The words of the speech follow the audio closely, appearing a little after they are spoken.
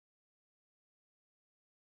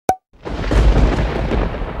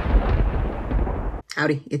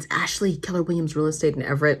Howdy, it's Ashley, Keller Williams Real Estate in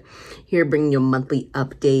Everett, here bringing you a monthly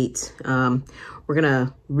update. We're going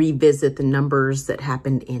to revisit the numbers that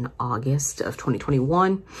happened in August of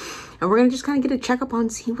 2021, and we're going to just kind of get a checkup on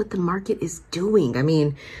see what the market is doing. I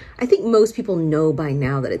mean, I think most people know by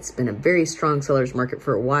now that it's been a very strong seller's market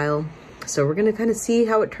for a while, so we're going to kind of see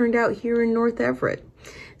how it turned out here in North Everett.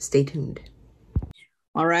 Stay tuned.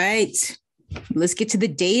 All right, let's get to the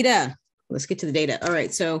data. All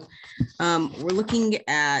right, so we're looking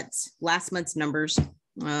at last month's numbers.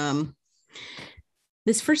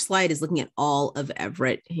 This first slide is looking at all of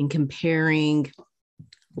Everett and comparing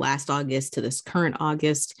last August to this current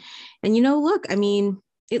August. And, look, I mean,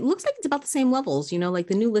 it looks like it's about the same levels, like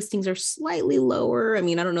the new listings are slightly lower. I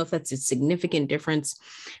mean, I don't know if that's a significant difference.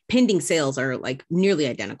 Pending sales are like nearly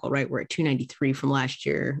identical, right? We're at 293 from last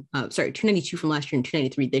year. 292 from last year and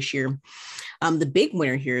 293 this year. The big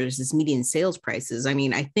winner here is this median sales prices. I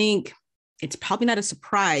mean, I think it's probably not a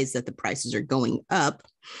surprise that the prices are going up,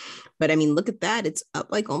 but I mean, look at that. It's up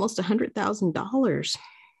like almost $100,000.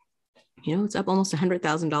 It's up almost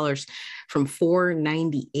 $100,000 from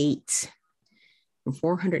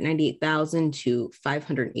 498,000 to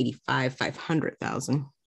 500,000.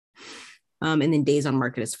 And then days on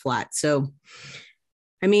market is flat. So,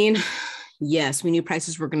 I mean, yes, we knew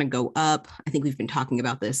prices were going to go up. I think we've been talking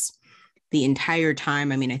about this the entire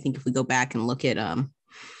time. I mean, I think if we go back and look at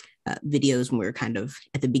videos when we were kind of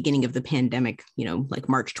at the beginning of the pandemic, like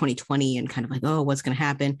March 2020, and kind of like, oh, what's going to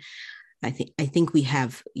happen? I think we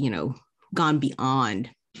have, gone beyond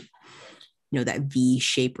that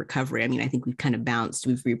V-shaped recovery. I mean, I think we've kind of bounced,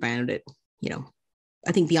 we've rebounded it,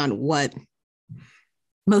 I think beyond what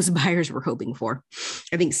most buyers were hoping for.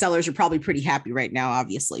 I think sellers are probably pretty happy right now,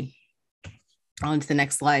 obviously. On to the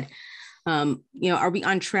next slide. Are we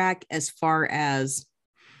on track as far as,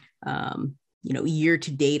 year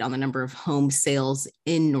to date on the number of home sales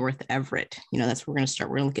in North Everett? That's where we're going to start.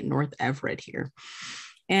 We're going to look at North Everett here.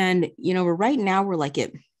 And, right now we're like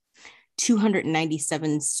at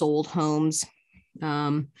 297 sold homes.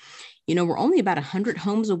 We're only about 100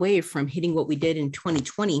 homes away from hitting what we did in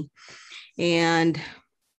 2020. And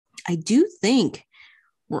I do think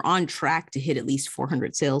we're on track to hit at least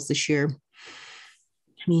 400 sales this year.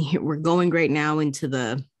 I mean, we're going right now into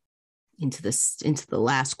the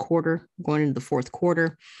last quarter, going into the fourth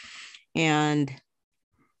quarter. And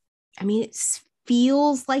I mean, it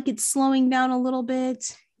feels like it's slowing down a little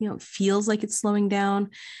bit. It feels like it's slowing down,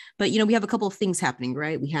 but, we have a couple of things happening,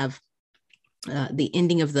 right? We have the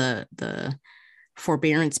ending of the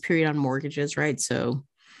forbearance period on mortgages, right? So,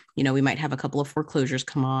 we might have a couple of foreclosures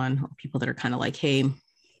come on, or people that are kind of like, hey,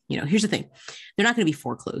 here's the thing. They're not going to be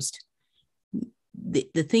foreclosed.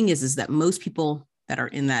 The thing is that most people that are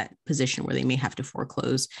in that position where they may have to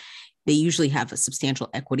foreclose, they usually have a substantial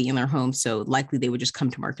equity in their home. So likely they would just come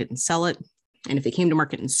to market and sell it. And if they came to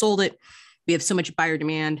market and sold it, we have so much buyer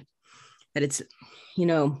demand that it's,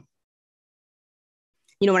 when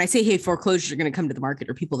I say, hey, foreclosures are going to come to the market,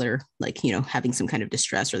 or people that are like, having some kind of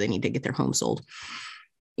distress, or they need to get their home sold,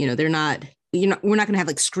 we're not going to have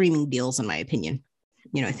like screaming deals, in my opinion.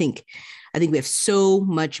 I think we have so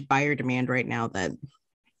much buyer demand right now that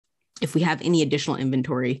if we have any additional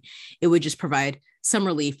inventory, it would just provide some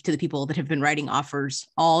relief to the people that have been writing offers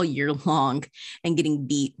all year long and getting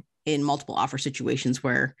beat in multiple offer situations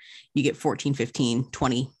where you get 14, 15,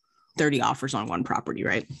 20, 30 offers on one property,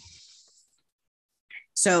 right?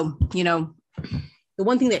 So, the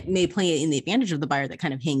one thing that may play in the advantage of the buyer that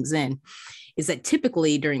kind of hangs in is that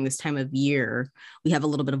typically during this time of year, we have a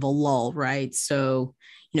little bit of a lull, right? So,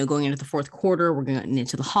 going into the fourth quarter, we're going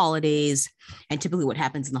into the holidays. And typically what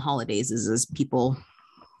happens in the holidays is people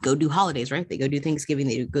go do holidays, right? They go do Thanksgiving,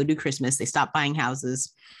 they go do Christmas, they stop buying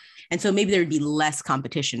houses. And so maybe there would be less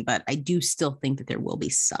competition, but I do still think that there will be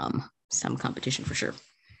some competition for sure.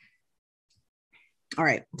 All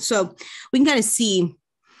right, so we can kind of see,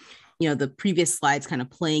 the previous slides kind of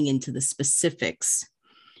playing into the specifics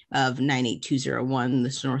of 98201,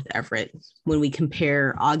 this North Everett, when we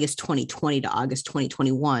compare August 2020 to August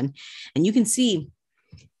 2021. And you can see,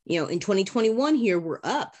 in 2021 here, we're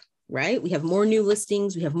up, right? We have more new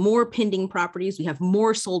listings, we have more pending properties, we have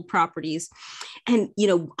more sold properties, and,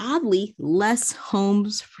 oddly, less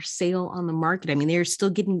homes for sale on the market. I mean, they're still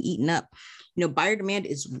getting eaten up. Buyer demand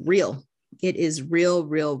is real. It is real,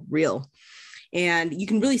 real, real. And you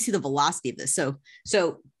can really see the velocity of this. So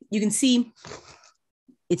you can see,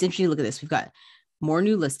 it's interesting to look at this. We've got more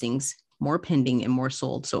new listings, more pending, and more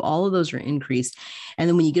sold. So all of those are increased. And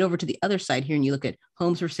then when you get over to the other side here and you look at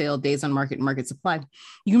homes for sale, days on market, and market supply,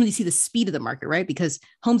 you can really see the speed of the market, right? Because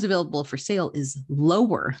homes available for sale is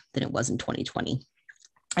lower than it was in 2020.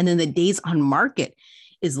 And then the days on market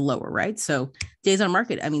is lower, right? So days on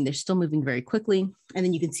market, I mean, they're still moving very quickly. And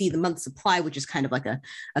then you can see the month supply, which is kind of like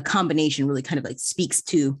a combination, really kind of like speaks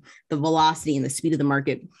to the velocity and the speed of the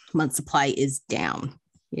market. Month supply is down.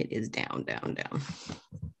 It is down, down, down.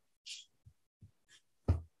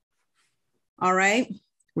 All right,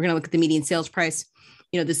 we're gonna look at the median sales price.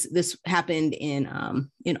 This happened in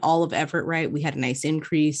all of Everett, right? We had a nice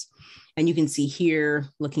increase. And you can see here,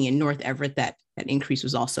 looking in North Everett, that increase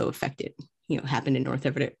was also affected, happened in North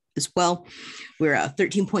Everett as well. We're a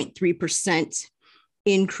 13.3%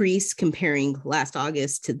 increase comparing last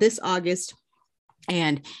August to this August.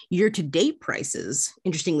 And year-to-date prices,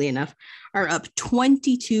 interestingly enough, are up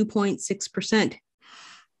 22.6%.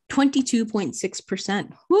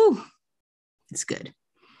 22.6%. Woo, it's good.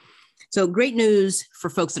 So great news for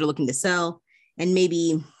folks that are looking to sell, and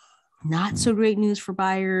maybe not so great news for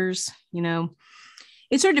buyers.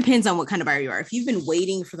 It sort of depends on what kind of buyer you are. If you've been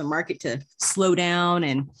waiting for the market to slow down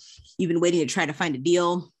and you've been waiting to try to find a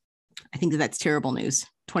deal, I think that's terrible news.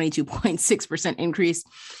 22.6% increase.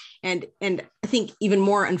 And I think even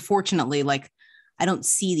more unfortunately, I don't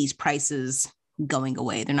see these prices going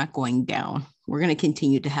away. They're not going down. We're going to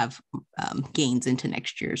continue to have gains into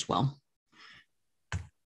next year as well.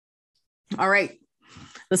 All right,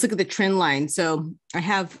 let's look at the trend line. So I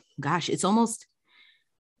have, it's almost,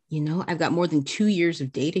 I've got more than 2 years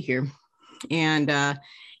of data here. And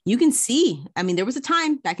you can see, there was a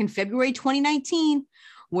time back in February 2019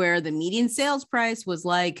 where the median sales price was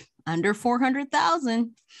like under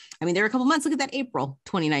 400,000. There were a couple months, look at that April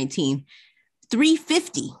 2019,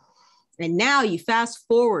 350. And now you fast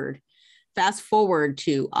forward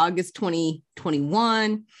to August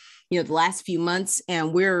 2021, the last few months,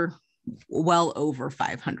 and we're well over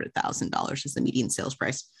 $500,000 is the median sales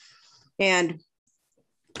price. And,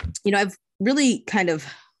 I've really kind of,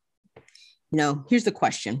 here's the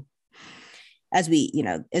question. As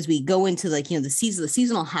we go into the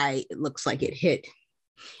seasonal high, it looks like it hit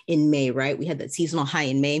in May, right? We had that seasonal high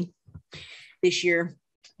in May this year.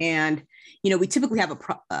 And, we typically have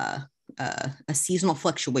a seasonal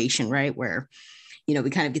fluctuation, right? Where, we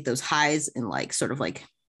kind of get those highs in sort of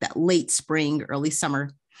that late spring, early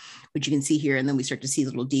summer, which you can see here. And then we start to see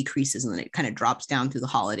little decreases, and then it kind of drops down through the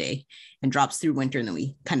holiday and drops through winter. And then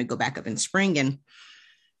we kind of go back up in spring. And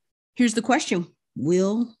here's the question.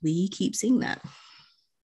 Will we keep seeing that?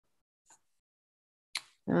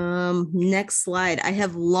 Next slide. I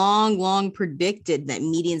have long predicted that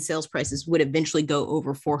median sales prices would eventually go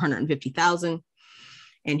over 450,000.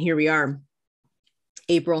 And here we are,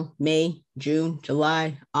 April, May, June,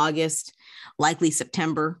 July, August, likely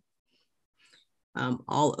September,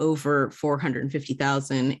 all over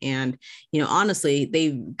 450,000. And, honestly,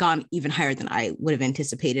 they've gone even higher than I would have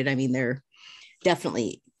anticipated. They're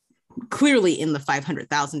definitely clearly in the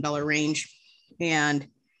 $500,000 range. And,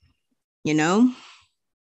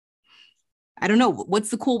 I don't know,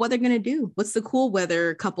 what's the cool weather going to do? What's the cool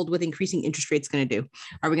weather coupled with increasing interest rates going to do?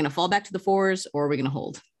 Are we going to fall back to the fours, or are we going to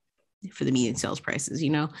hold for the median sales prices?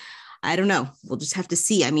 I don't know. We'll just have to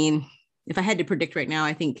see. If I had to predict right now,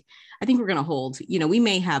 I think we're going to hold. We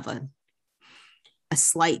may have a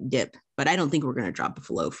slight dip, but I don't think we're going to drop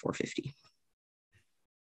below 450.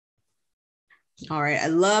 All right. I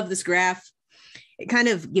love this graph. It kind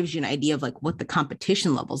of gives you an idea of what the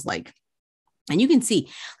competition level's like. And you can see,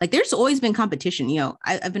 there's always been competition.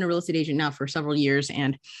 I've been a real estate agent now for several years,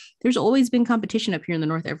 and there's always been competition up here in the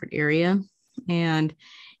North Everett area. And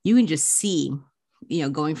you can just see,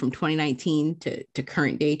 going from 2019 to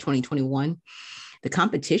current day, 2021, the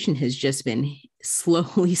competition has just been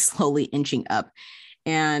slowly inching up.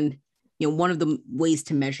 And, one of the ways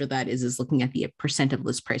to measure that is looking at the percent of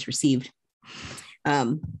list price received.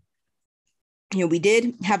 We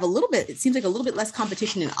did have it seems like a little bit less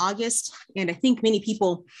competition in August. And I think many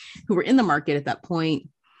people who were in the market at that point,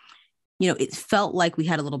 it felt like we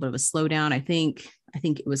had a little bit of a slowdown. I think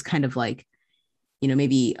it was kind of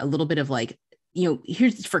maybe a little bit of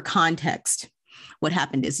here's for context. What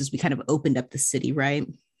happened is we kind of opened up the city, right?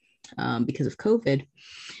 Because of COVID.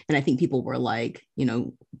 And I think people were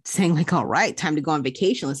saying all right, time to go on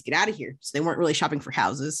vacation. Let's get out of here. So they weren't really shopping for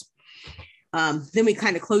houses. Then we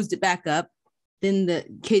kind of closed it back up. Then the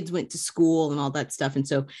kids went to school and all that stuff. And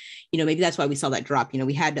so, maybe that's why we saw that drop.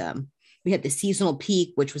 We had the seasonal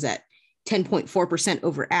peak, which was at 10.4%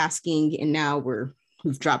 over asking. And now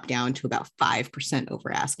we've dropped down to about 5%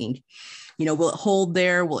 over asking. Will it hold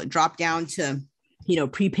there? Will it drop down to,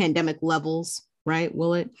 pre-pandemic levels, right?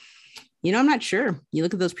 Will it? I'm not sure. You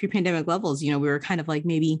look at those pre-pandemic levels, we were kind of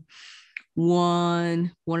maybe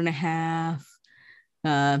 1.5,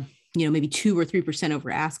 maybe 2 or 3% over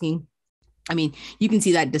asking. I mean, you can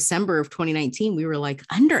see that December of 2019, we were like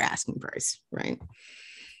under asking price, right?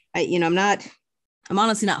 I'm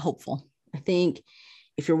honestly not hopeful. I think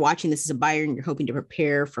if you're watching this as a buyer and you're hoping to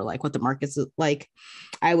prepare for like what the market's like,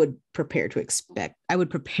 I would prepare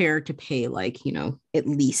to pay like, at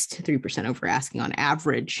least 3% over asking on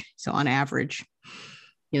average. So on average,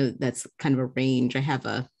 that's kind of a range. I had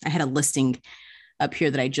a listing up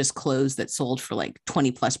here that I just closed that sold for like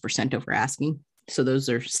 20+% over asking. So those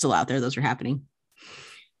are still out there. Those are happening.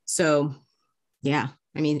 So yeah,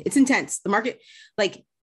 I mean, it's intense. The market, like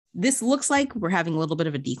this looks like we're having a little bit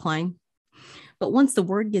of a decline. But once the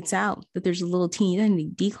word gets out that there's a little teeny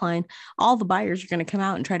decline, all the buyers are going to come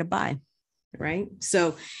out and try to buy, right?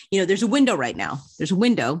 So, there's a window right now. There's a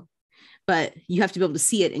window, but you have to be able to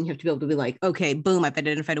see it and you have to be able to be like, okay, boom, I've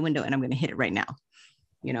identified a window and I'm going to hit it right now,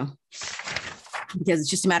 because it's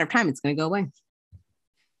just a matter of time. It's going to go away.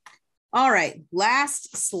 All right,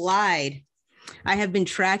 last slide. I have been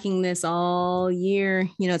tracking this all year.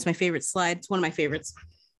 It's my favorite slide. It's one of my favorites.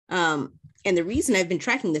 And the reason I've been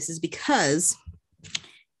tracking this is because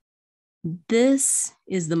this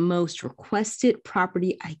is the most requested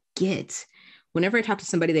property I get. Whenever I talk to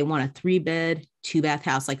somebody, they want a 3-bed, 2-bath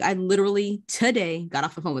house. Like I literally today got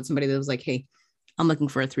off the phone with somebody that was like, hey, I'm looking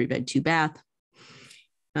for a 3-bed, 2-bath.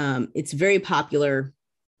 It's very popular.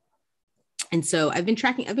 And so I've been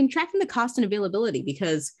tracking the cost and availability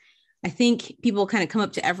because I think people kind of come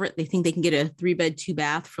up to Everett. They think they can get a 3-bed,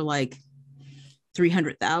 2-bath for like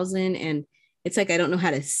 $300,000. And it's like, I don't know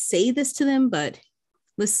how to say this to them, but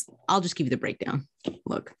I'll just give you the breakdown.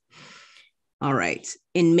 Look. All right.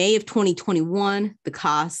 In May of 2021, the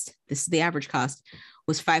cost, this is the average cost,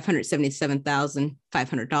 was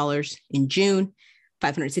 $577,500. In June,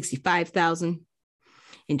 $565,000.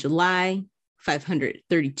 In July,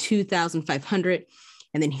 $532,500.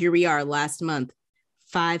 And then here we are last month,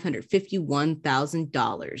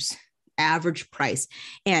 $551,000 average price.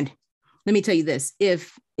 And let me tell you this,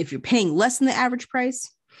 if you're paying less than the average price,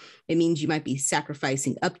 it means you might be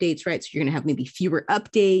sacrificing updates, right? So you're going to have maybe fewer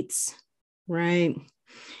updates, right?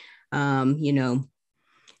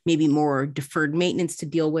 Maybe more deferred maintenance to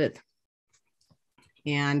deal with.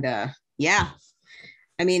 And yeah,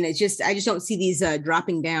 I mean, I just don't see these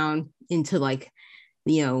dropping down into like,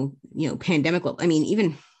 pandemic level. I mean,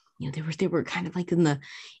 even, they were kind of like in the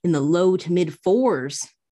low to mid 4s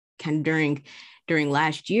kind of during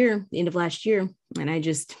last year, the end of last year. And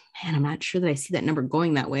I'm not sure that I see that number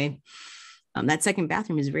going that way. That second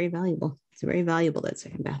bathroom is very valuable. It's very valuable, that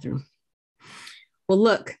second bathroom. Well,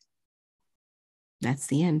 look, that's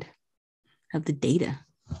the end of the data.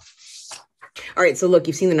 All right. So look,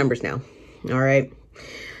 you've seen the numbers now. All right.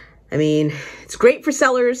 I mean, it's great for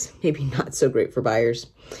sellers, maybe not so great for buyers.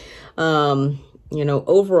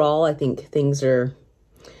 Overall, I think it's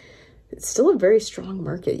still a very strong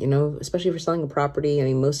market, especially for selling a property. I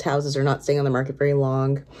mean, most houses are not staying on the market very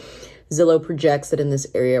long. Zillow projects that in this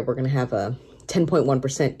area, we're going to have a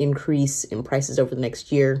 10.1% increase in prices over the next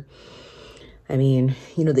year. I mean,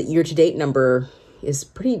 the year-to-date number is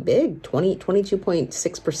pretty big,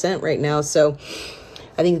 22.6% right now. So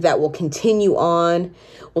I think that will continue on.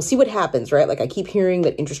 We'll see what happens, right? Like I keep hearing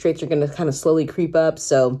that interest rates are going to kind of slowly creep up.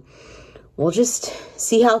 So we'll just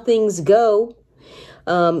see how things go.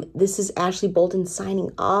 This is Ashley Bolden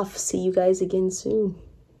signing off. See you guys again soon.